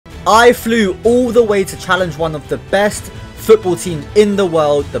I flew all the way to challenge one of the best football teams in the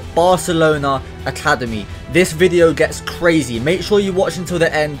world, the Barcelona Academy. This video gets crazy. Make sure you watch until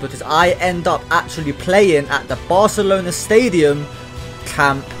the end because I end up actually playing at the Barcelona Stadium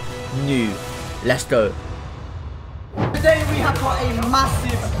Camp Nou. Let's go. Today we have got a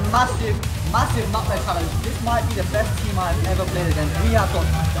massive nutmeg challenge. This might be the best team I've ever played against. We have got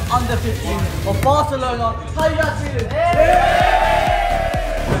the under 15 of Barcelona. How you guys feeling?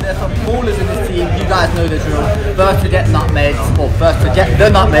 So there's some ballers in this team. You guys know the drill. First to get nutmeg, or first to get the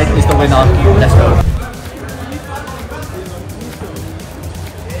nutmeg is the winner. Let's go.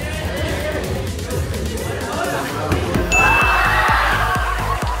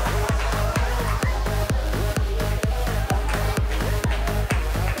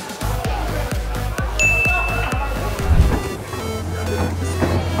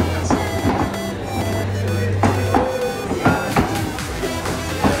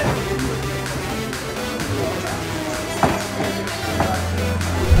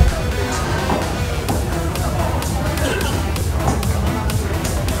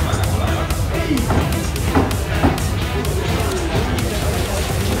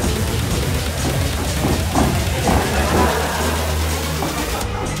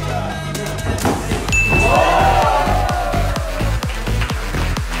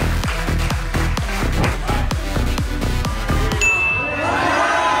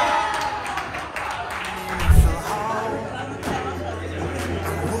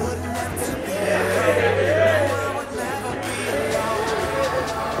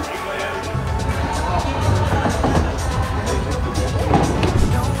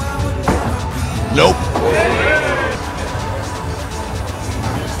 Nope.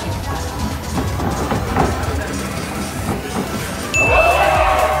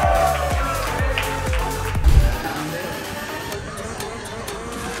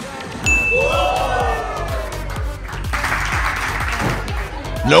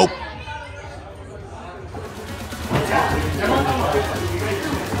 Nope.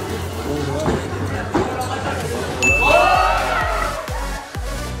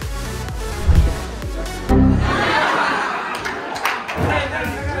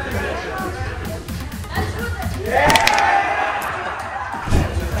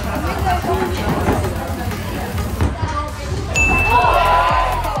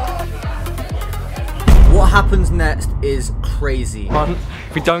 What happens next is crazy.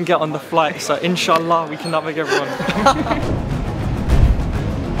 We don't get on the flight, so inshallah we can nutmeg everyone.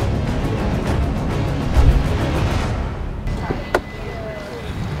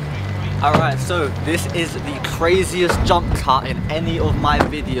 Alright, so this is the craziest jump cut in any of my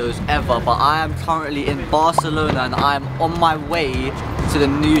videos ever, but I am currently in Barcelona and I am on my way to the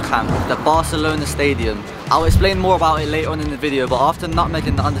new camp, the Barcelona Stadium. I'll explain more about it later on in the video, but after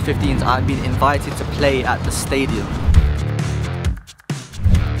nutmegging the under 15s, I've been invited to play at the stadium.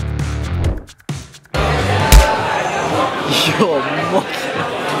 You're mocking.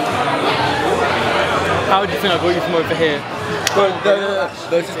 How do you think I got you from over here? Bro, no,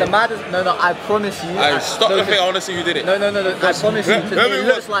 it's just the maddest. No, I promise you. Stop the thing, I want to see who did it. No, I promise you, it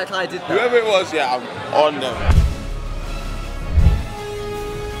looks like I did that. Whoever it was, yeah, I'm on them.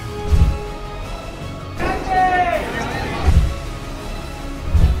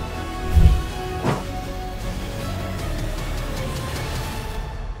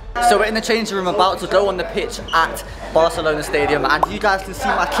 So we're in the changing room about to go on the pitch at Barcelona Stadium, and you guys can see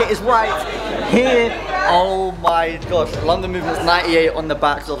my kit is right here. Oh my gosh, London Movement's 98 on the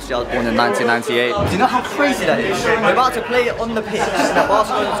back, so obviously I was born in 1998. Do you know how crazy that is? We're about to play it on the pitch, the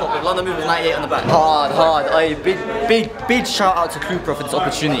Barcelona top with London Movement 98 on the back. Hard. Big shout out to Cooper for this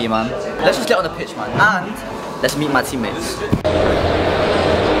opportunity, man. Let's just get on the pitch, man, and let's meet my teammates.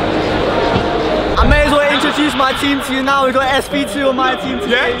 I may as well introduce my team to you now. We've got SP2 on my team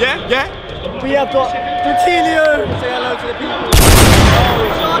today. Yeah. We have got Rutilio. Say hello to the people.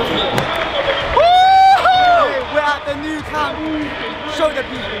 We're at the new camp. Show the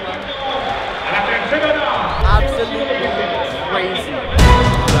people, man. Absolutely crazy.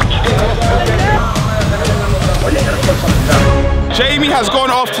 Jamie has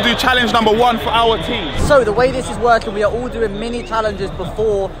gone off to do challenge number 1 for our team. So the way this is working, we are all doing mini challenges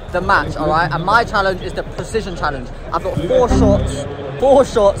before the match, alright? And my challenge is the precision challenge. I've got 4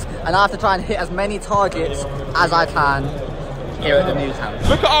 shots, and I have to try and hit as many targets as I can here at the new camp.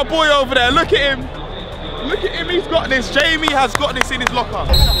 Look at our boy over there, look at him. Look at him, he's got this. Jamie has got this in his locker.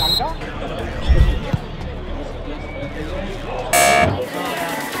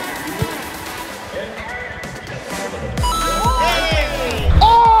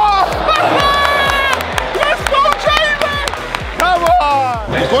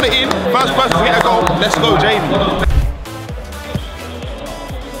 He's got it in. First person to get a goal. Let's go, Jamie.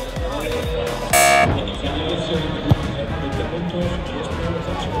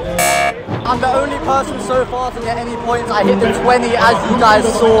 I'm the only person so far to get any points. I hit the 20 as you guys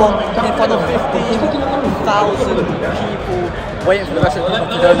saw in front of 15,000 people waiting for the rest of the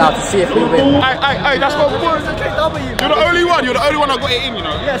people to go now to see if we win. Hey, that's what we're It's a quick W. You're the only one. You're the only one that got it in, you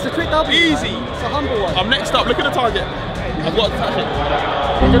know. Yeah, it's a quick W. Easy. Man. It's a humble one. I'm next up. Look at the target. I've got to touch it.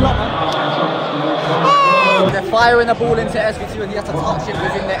 Good luck, man. They're firing the ball into SB2 and he has to touch it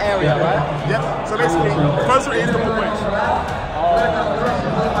within the area, right? Yep. So basically, first one is the point.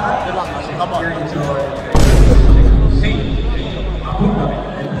 Good luck, man. Come on.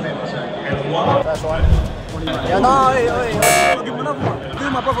 That's right. Yeah, no, hey, give him another one. Do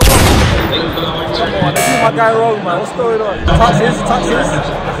my brother wrong. Come on, do my guy wrong, man. What's going on? Touches.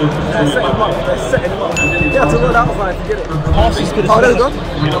 They're setting him up. You have to look outside to get it. Oh, there we go.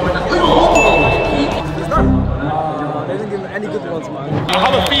 He's done. They didn't give him any good ones, man. I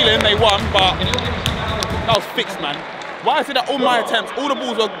have a feeling they won, but that was fixed, man. Why I said that all my attempts, all the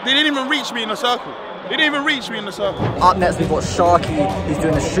balls, they didn't even reach me in a circle. They didn't even reach me in the circle. Up next, we've got Sharky. He's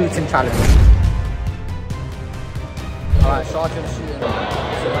doing the shooting challenge. Alright, Sharky on the shooting.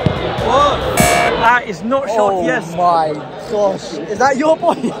 Whoa! That is not Sharky, yes. Oh my gosh. Is that your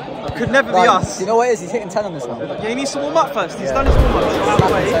boy? Could never be us. You know what it is? He's hitting 10 on this one. Yeah, he needs to warm up first. He's done his warm up. Do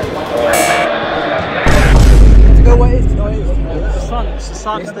you know what it is? It's the sun. It's the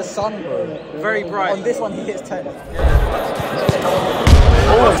sun. It's the sun, bro. Very bright. On this one, he hits 10.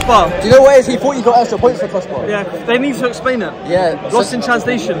 Crossbar. Do you know what it is? He thought you got extra points for crossbar. Yeah, they need to explain it. Yeah. Lost in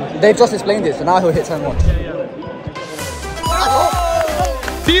translation. They've just explained it, so now he'll hit 10 once.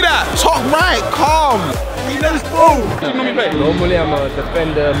 See that? Top right, calm. He knows ball. Normally I'm a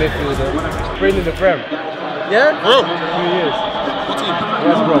defender, midfielder, playing in the Prem. Yeah? Bro. 2 years. What team?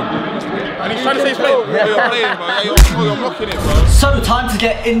 West Brom. And he's trying to say he's playing. Yeah. You're playing, bro. Yeah, you're blocking it, bro. So, time to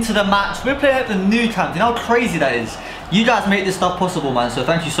get into the match. We're playing at the new camp. You know how crazy that is? You guys make this stuff possible, man, so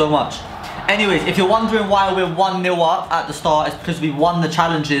thank you so much. Anyways, if you're wondering why we're 1-0 up at the start, it's because we won the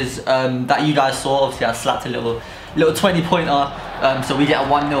challenges that you guys saw. Obviously, I slapped a little 20-pointer, so we get a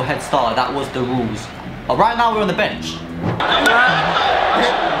 1-0 head start. That was the rules. But right now, we're on the bench.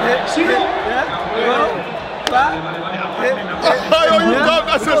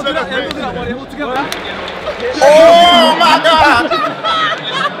 Oh my God!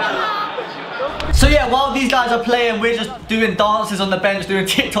 So yeah, while these guys are playing, we're just doing dances on the bench, doing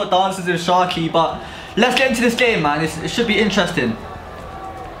TikTok dances with Sharky. But let's get into this game, man. It should be interesting.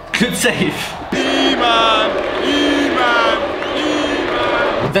 Good save.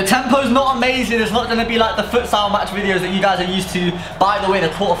 The tempo's not amazing. It's not going to be like the futsal match videos that you guys are used to. By the way, the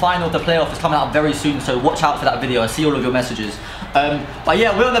quarterfinal of the playoff is coming out very soon, so watch out for that video. I see all of your messages. But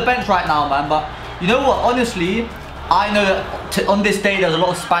yeah, we're on the bench right now, man. But you know what? Honestly, I know that on this day there's a lot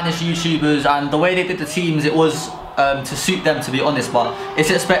of Spanish YouTubers, and the way they did the teams, it was to suit them, to be honest. But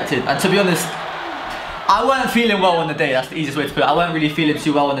it's expected. And to be honest, I weren't feeling well on the day. That's the easiest way to put it. I weren't really feeling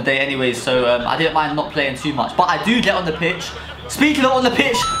too well on the day anyways, so I didn't mind not playing too much. But I do get on the pitch. Speaking of on the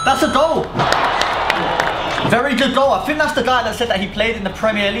pitch, that's a goal. Very good goal. I think that's the guy that said that he played in the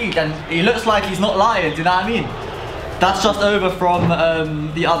Premier League, and he looks like he's not lying, do you know what I mean? That's just over from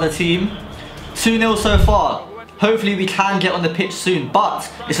the other team. 2-0 so far. Hopefully we can get on the pitch soon, but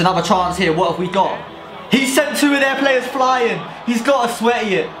it's another chance here. What have we got? He sent 2 of their players flying. He's got to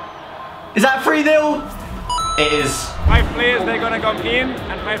sweaty it. Is that 3-0? It is. 5 players, they're going to come in,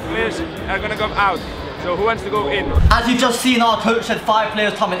 and 5 players are going to come out. So who wants to go in? As you've just seen, our coach said 5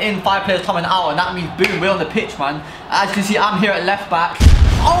 players coming in, 5 players coming out, and that means boom, we're on the pitch, man. As you can see, I'm here at left back.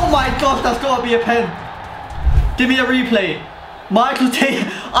 Oh my gosh, that's got to be a pen. Give me a replay. Michael's taking...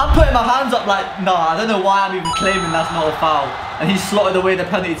 I'm putting my hands up like, nah, I don't know why I'm even claiming that's not a foul. And he slotted away the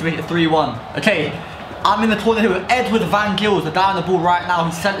penalty to make it 3-1. Okay, I'm in the corner here with Edward Van Gils, the guy on the ball right now.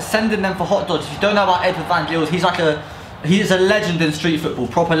 He's sending them for hot dogs. If you don't know about Edward Van Gils, he's like a... He is a legend in street football,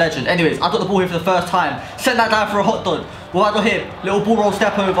 proper legend. Anyways, I got the ball here for the first time. Sent that guy for a hot dog. What I got here, little ball roll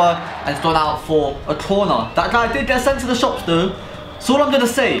step over, and it's gone out for a corner. That guy did get sent to the shops though. That's all I'm gonna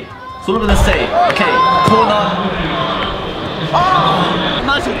say. That's all I'm gonna say. Okay, corner. Oh,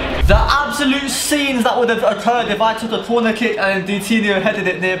 imagine the absolute scenes that would have occurred if I took a corner kick and Coutinho headed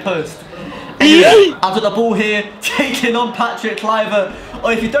it near post. Anyway, I've got the ball here, taking on Patrick Kluivert.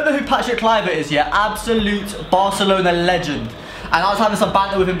 Or if you don't know who Patrick Kluivert is yet, absolute Barcelona legend. And I was having some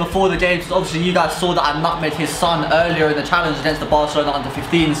banter with him before the game, because obviously you guys saw that I nutmegged his son earlier in the challenge against the Barcelona under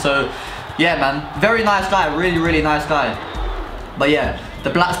 15. So yeah, man, very nice guy, really, really nice guy. But yeah,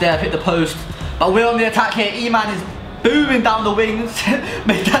 the blacks there hit the post. But we're on the attack here. E-Man is booming down the wings,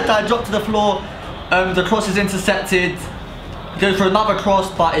 made that guy drop to the floor. The cross is intercepted. Goes for another cross,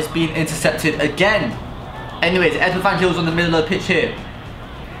 but it's been intercepted again. Anyways, Edward Van Gaal's on the middle of the pitch here.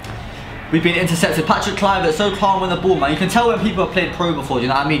 We've been intercepted. Patrick Kluivert so calm on the ball, man. You can tell when people have played pro before, you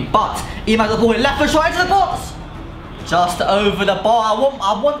know what I mean? But Iman's the ball, left foot shot into the box. Just over the bar.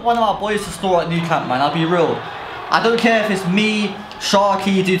 I want one of our boys to score at Nou Camp, man. I'll be real. I don't care if it's me,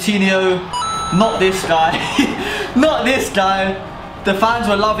 Sharky, Dutinho. Not this guy. Not this guy. The fans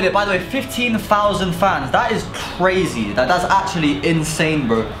were loving it. By the way, 15,000 fans. That is crazy. That's actually insane,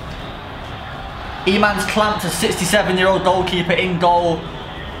 bro. Iman's clamped a 67-year-old goalkeeper in goal.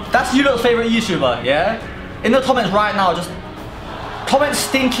 That's you lot's favourite YouTuber, yeah? In the comments right now, just comment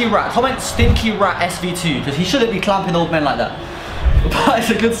Stinky Rat. Comment Stinky Rat SV2, because he shouldn't be clamping old men like that. But it's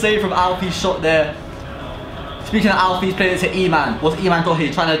a good save from Alfie's shot there. Speaking of Alfie's, played it to Iman. What's Iman got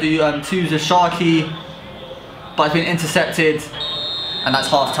here? Trying to do twos with Sharky. But it's been intercepted. And that's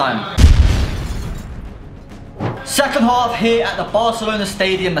half time. Second half here at the Barcelona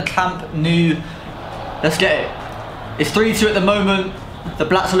Stadium, the Camp Nou. Let's get it. It's 3-2 at the moment. The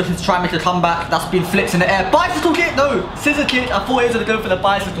Blacks are looking to try and make a comeback. That's been flicked in the air. Bicycle kick! No! Scissor kick. I thought he was going to go for the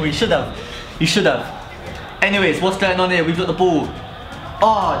bicycle. He should have. He should have. Anyways, what's going on here? We've got the ball.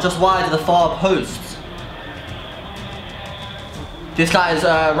 Ah, just wide of the far post. This guy has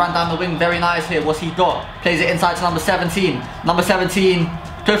ran down the wing. Very nice here. What's he got? Plays it inside to number 17. Number 17.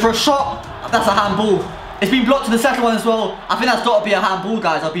 Go for a shot. That's a handball. It's been blocked to the second one as well. I think that's got to be a handball,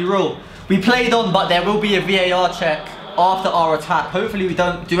 guys. I'll be real. We played on, but there will be a VAR check after our attack. Hopefully we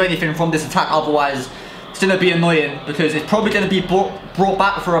don't do anything from this attack, otherwise it's going to be annoying because it's probably going to be brought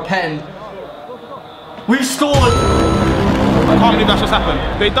back for a pen. We've scored! I can't believe that's what's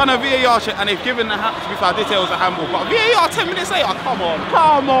happened. They've done a VAR check and they've given the hand, to be fair, I did say it was a handball, but VAR 10 minutes later, come on,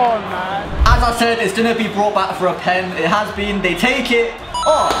 man. As I said, it's going to be brought back for a pen. It has been. They take it.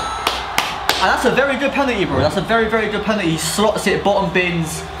 Oh! And that's a very good penalty, bro. That's a very, very good penalty. He slots it bottom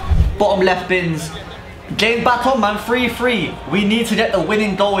bins, bottom left bins. Game back on, man. 3-3. We need to get the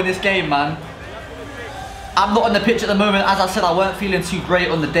winning goal in this game, man. I'm not on the pitch at the moment. As I said, I weren't feeling too great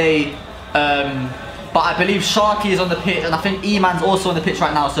on the day. But I believe Sharky is on the pitch, and I think Iman's also on the pitch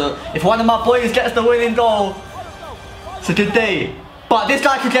right now. So if one of my boys gets the winning goal, it's a good day. But this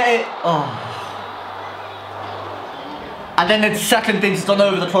guy could get it. Oh. And then the second thing's just gone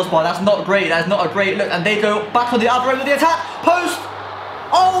over the crossbar. That's not great. That's not a great look. And they go back on the other end of the attack. Post.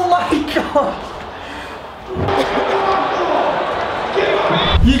 Oh my God.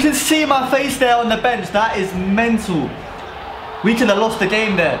 You can see my face there on the bench. That is mental. We could have lost the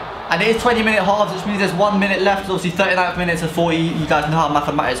game there. And it is 20-minute halves, which means there's 1 minute left. Obviously 39 minutes and 40. You guys know how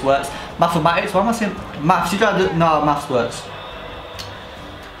mathematics works. Mathematics? Why am I saying maths? You guys know how maths works.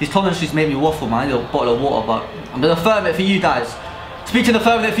 These commentaries made me waffle, man. I need a bottle of water, but I'm going to firm it for you guys. Speaking of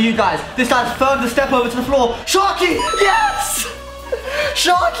firming it for you guys, this guy's firmed the step over to the floor. Sharky! Yes!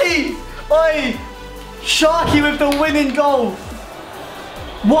 Sharky! Oi! Sharky with the winning goal.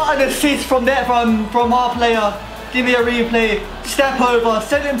 What an assist from there from our player. Give me a replay. Step over,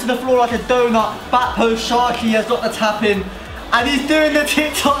 send him to the floor like a donut. Back post, Sharky has got the tap in. And he's doing the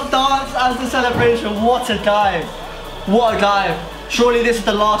TikTok dance as the celebration. What a guy. What a guy. Surely this is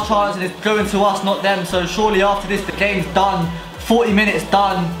the last chance and it's going to us, not them. So surely after this, the game's done. 40 minutes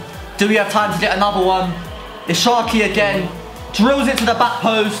done. Do we have time to get another one? It's Sharky again. Drills it to the back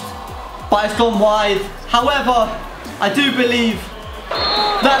post. But it's gone wide. However, I do believe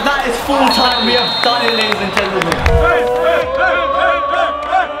that is full time. We have done it, ladies and gentlemen.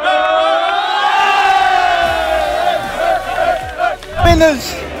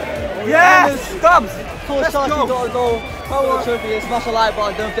 Winners! Yes! Dubs! Let's go! Got a goal. Trophy. Smash a like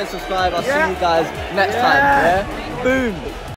button. Don't forget to subscribe. I'll see you guys next time. Yeah? Boom!